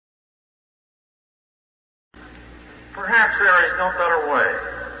Perhaps there is no better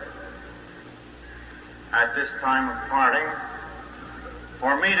way at this time of parting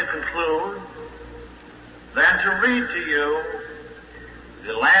for me to conclude than to read to you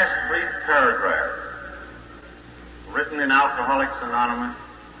the last brief paragraph written in Alcoholics Anonymous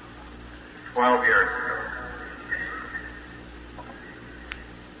 12 years ago.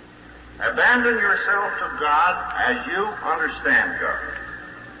 Abandon yourself to God as you understand God.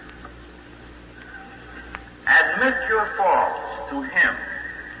 Admit your faults to Him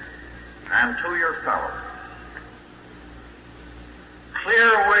and to your fellows.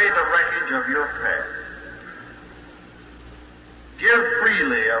 Clear away the wreckage of your past. Give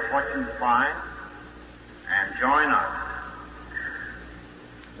freely of what you find and join us.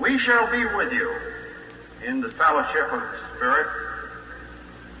 We shall be with you in the fellowship of the Spirit,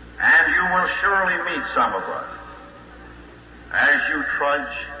 and you will surely meet some of us as you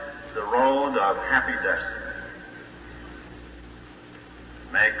trudge the road of happy destiny.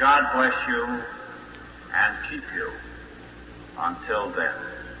 May God bless you and keep you until then.